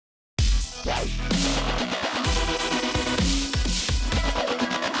I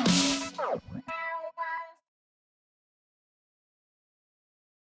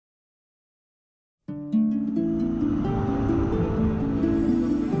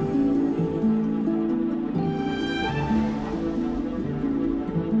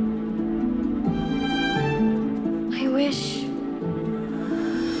wish.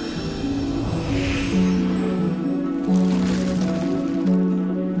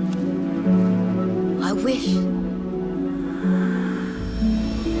 I wish.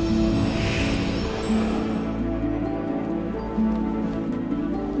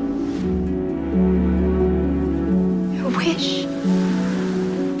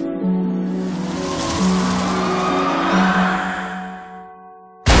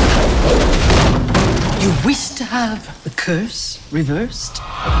 You wish to have the curse reversed?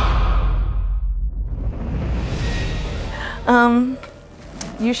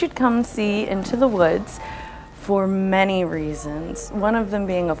 You should come see Into the Woods for many reasons. One of them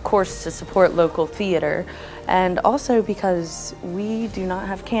being, of course, to support local theater, and also because we do not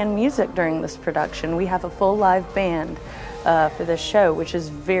have canned music during this production. We have a full live band for this show, which is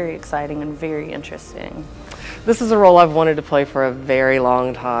very exciting and very interesting. This is a role I've wanted to play for a very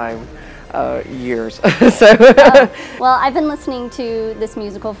long time. Years. Well, I've been listening to this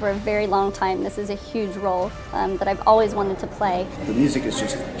musical for a very long time. This is a huge role that I've always wanted to play. The music is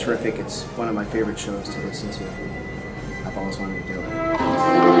just terrific. It's one of my favorite shows to listen to. I've always wanted to do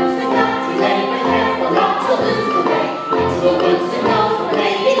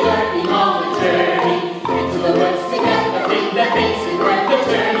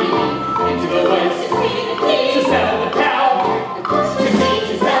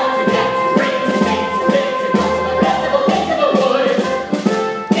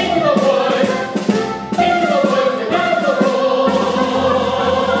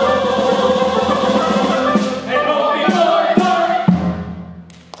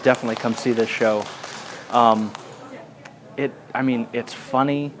Definitely come see this show. I mean, it's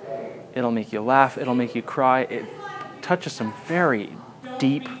funny, it'll make you laugh, it'll make you cry. It touches some very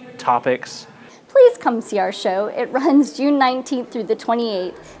deep topics. Please come see our show. It runs June 19th through the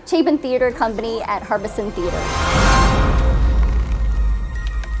 28th. Chapin Theater Company at Harbison Theater.